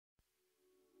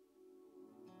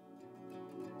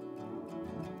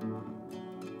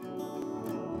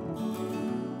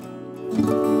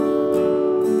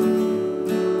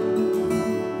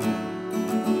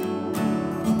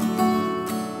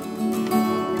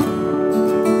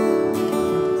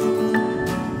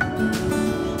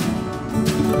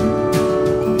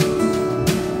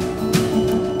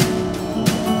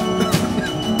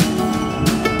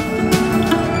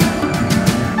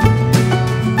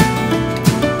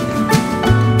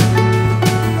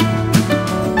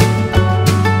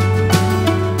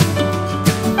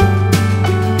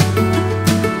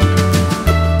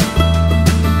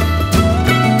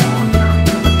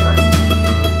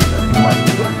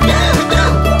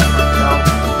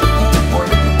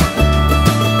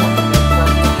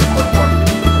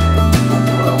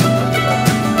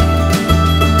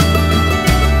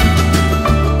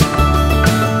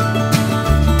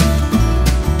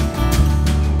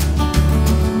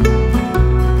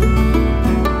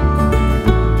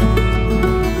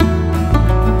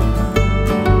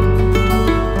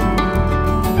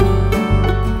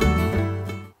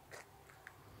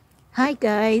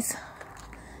guys,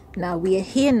 now we are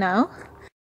here now.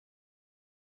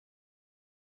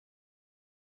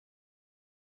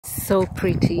 So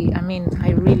pretty. I mean,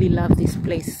 I really love this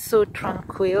place. So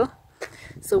tranquil.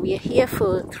 So we are here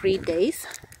for 3 days.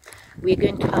 We're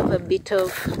going to have a bit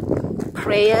of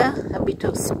prayer, a bit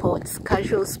of sports,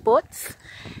 casual sports,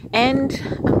 and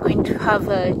I'm going to have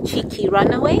a cheeky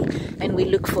runaway and we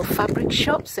look for fabric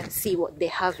shops and see what they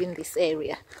have in this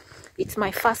area. It's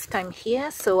my first time here,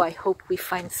 so I hope we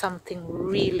find something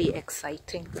really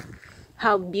exciting.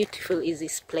 How beautiful is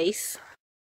this place?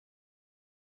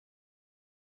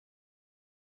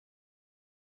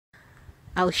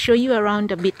 I'll show you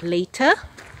around a bit later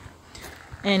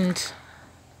and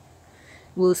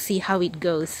we'll see how it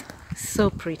goes. So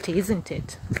pretty, isn't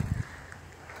it?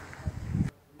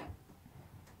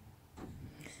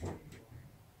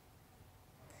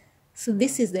 So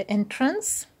this is the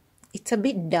entrance. It's a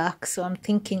bit dark, so I'm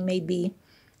thinking maybe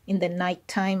in the night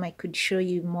time I could show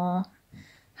you more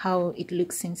how it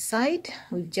looks inside.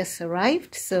 We've just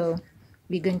arrived, so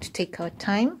we're going to take our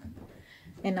time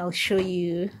and I'll show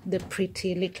you the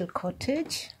pretty little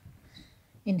cottage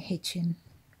in Hitchin.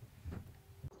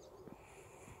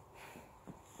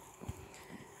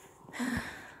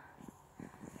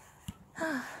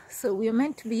 So we're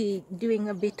meant to be doing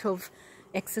a bit of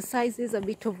exercises, a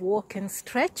bit of walk and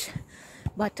stretch,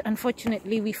 but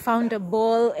unfortunately we found a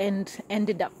ball and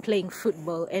ended up playing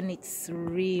football, and it's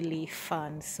really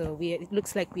fun. So it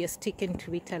looks like we are sticking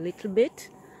to it a little bit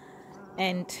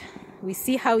and we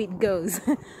see how it goes.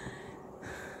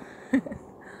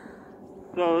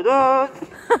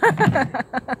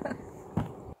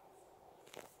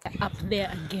 Up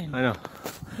there again. I know.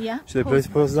 Yeah. Should I place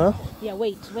pause now? Yeah.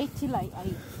 Wait till I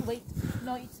wait.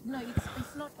 No, it's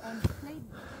not on.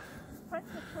 Press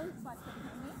the pause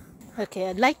button. Okay,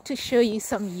 I'd like to show you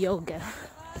some yoga.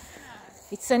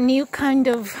 It's a new kind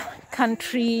of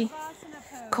country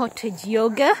cottage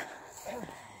yoga.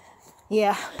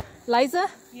 Yeah. Liza?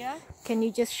 Yeah? Can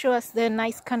you just show us the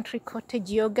nice country cottage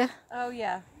yoga? Oh,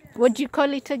 yeah. What do you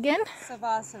call it again?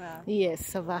 Savasana.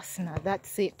 Yes, Savasana.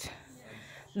 That's it.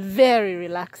 Very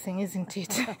relaxing, isn't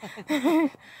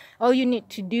it? All you need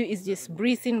to do is just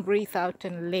breathe in, breathe out,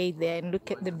 and lay there and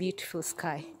look at the beautiful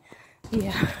sky.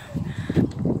 Yeah.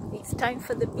 It's time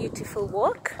for the beautiful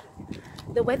walk.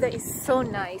 The weather is so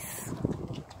nice.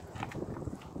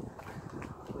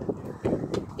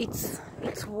 It's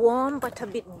warm but a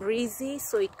bit breezy,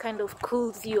 so it kind of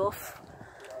cools you off,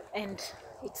 and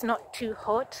it's not too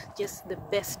hot, just the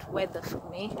best weather for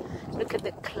me. Look at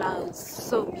the clouds,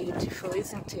 so beautiful,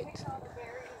 isn't it?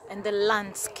 And the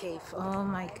landscape, oh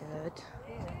my god.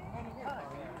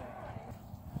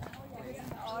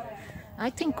 I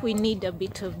think we need a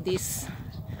bit of this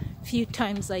few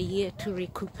times a year to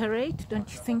recuperate,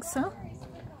 don't you think so?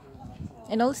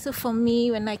 And also for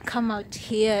me, when I come out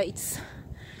here,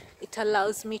 it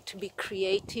allows me to be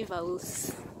creative. I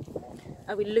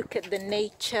will look at the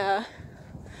nature,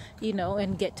 you know,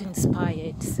 and get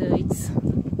inspired. So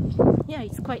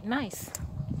it's quite nice.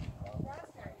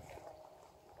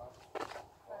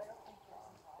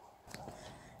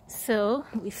 So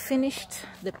we finished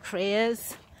the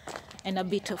prayers and a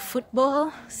bit of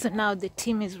football. So now the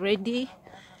team is ready.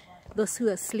 Those who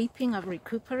are sleeping have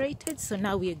recuperated. So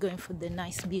now we are going for the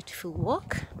nice, beautiful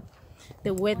walk.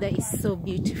 The weather is so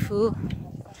beautiful.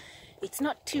 It's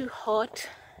not too hot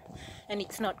and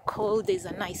it's not cold. There's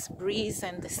a nice breeze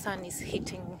and the sun is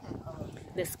hitting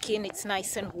the skin. It's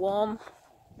nice and warm.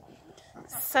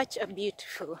 Such a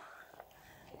beautiful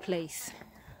place.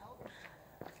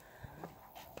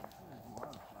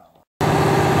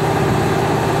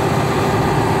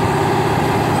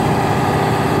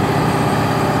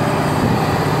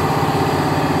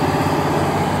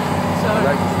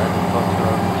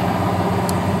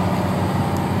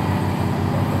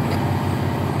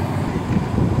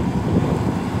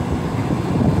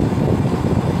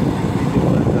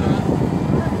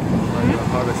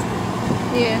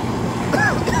 Yeah.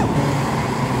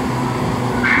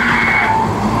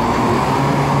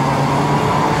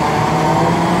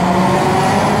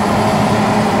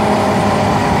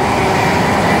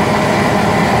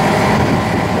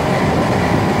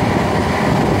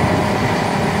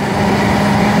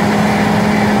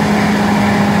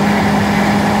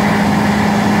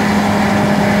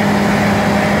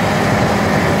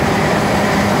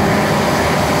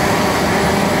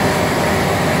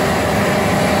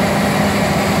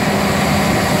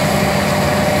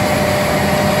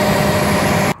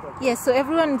 Yeah, so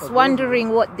everyone's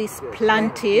wondering what this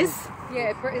plant is.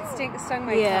 Yeah, it stung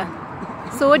my tongue. Yeah.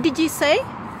 So what did you say?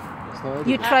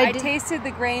 You tried I tasted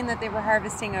the grain that they were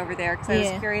harvesting over there because I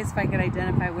was curious if I could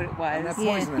identify what it was. And they're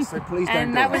poisonous, so please don't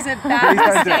And do that it. was a bad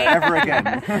mistake. Please don't do it ever again.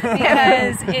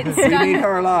 Because it We stung, need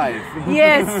her alive.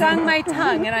 Yes. stung my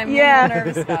tongue, and I'm a little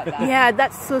nervous about that. Yeah,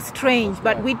 that's so strange,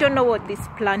 but we don't know what this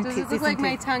plant Does is. it look like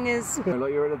my tongue is...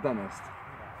 Like you're at a dentist.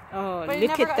 Oh, But it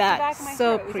look never at got to the back that. of my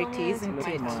So throat. It was pretty, only isn't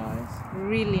into it? my Nice.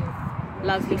 Really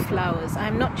lovely flowers.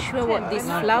 I'm not sure what these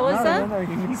No, flowers no, are.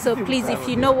 you need So to do please, that if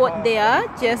you with know it. what they are,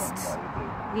 just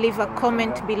leave a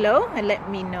comment below and let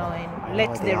me know, and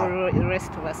let the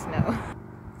rest of us know.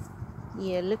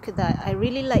 Yeah, look at that. I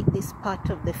really like this part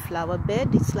of the flower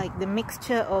bed. It's like the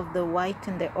mixture of the white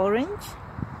and the orange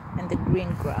and the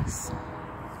green grass.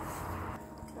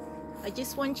 I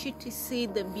just want you to see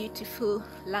the beautiful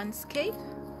landscape,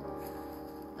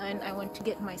 and I want to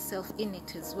get myself in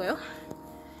it as well.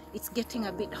 It's getting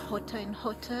a bit hotter and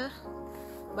hotter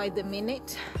by the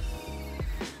minute,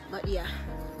 but yeah,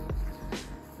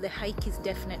 the hike is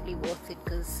definitely worth it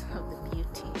because of the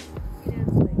beauty.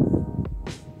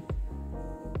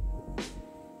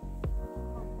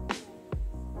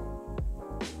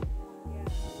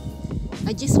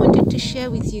 I just wanted to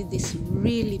share with you this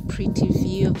really pretty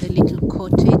view of the little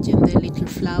cottage and the little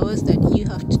flowers that you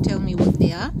have to tell me what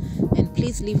they are, and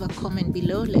please leave a comment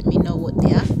below, let me know what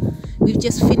they are. We've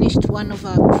just finished one of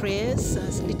our prayers,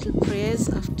 as little prayers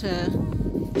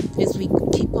as we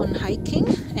keep on hiking,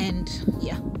 and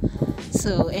yeah,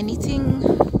 so anything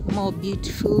more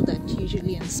beautiful that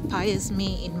usually inspires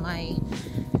me in my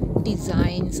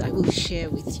designs I will share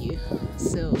with you,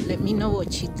 so let me know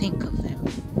what you think of them.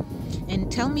 And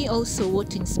tell me also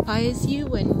what inspires you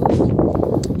when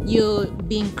you're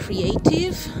being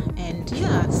creative. And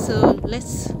yeah, so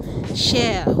let's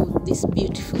share this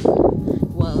beautiful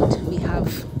world we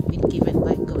have been given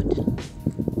by God.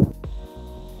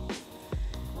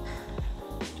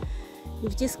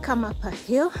 We've just come up a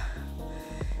hill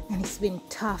and it's been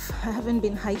tough. I haven't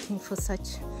been hiking for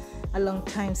such a long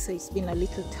time, so it's been a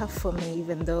little tough for me,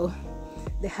 even though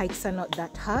the hikes are not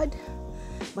that hard.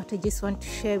 But I just want to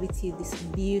share with you this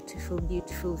beautiful,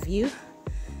 beautiful view.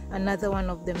 Another one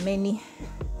of the many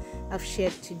I've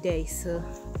shared today. So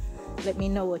let me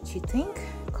know what you think.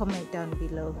 Comment down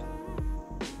below.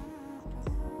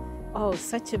 Oh,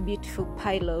 such a beautiful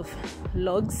pile of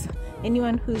logs.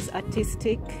 Anyone who's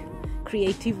artistic,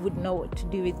 creative would know what to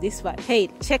do with this. But hey,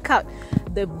 check out,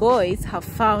 the boys have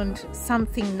found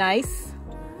something nice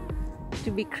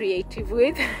to be creative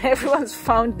with. Everyone's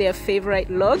found their favorite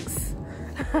logs.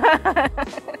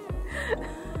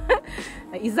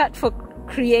 Is that for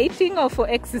creating or for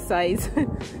exercise?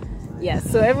 Yeah,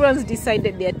 so everyone's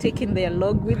decided they're taking their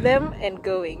log with them and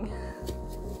going.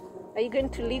 Are you going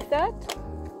to leave that?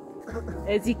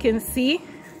 As you can see,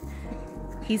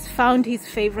 he's found his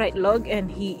favorite log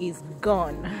and he is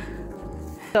gone.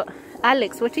 So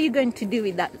Alex, what are you going to do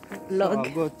with that log? So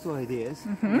I've got two ideas.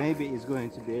 Maybe it's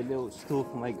going to be a little stove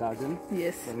for my garden.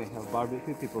 Yes. Then we have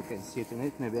barbecue, people can sit in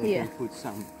it. Maybe I can put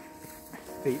some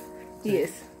feet.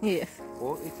 Yes, yes.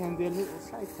 Or it can be a little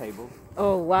side table.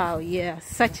 Oh wow, yeah,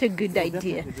 such a good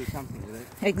idea. Definitely do something with it.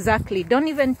 Exactly. Don't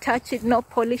even touch it, no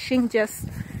polishing, just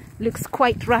looks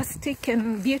quite rustic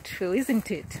and beautiful,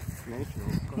 isn't it?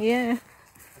 Natural. Yeah.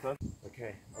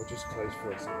 Okay, I'll just close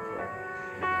for a second.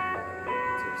 And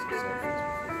then, take some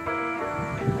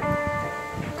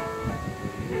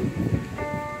selfies.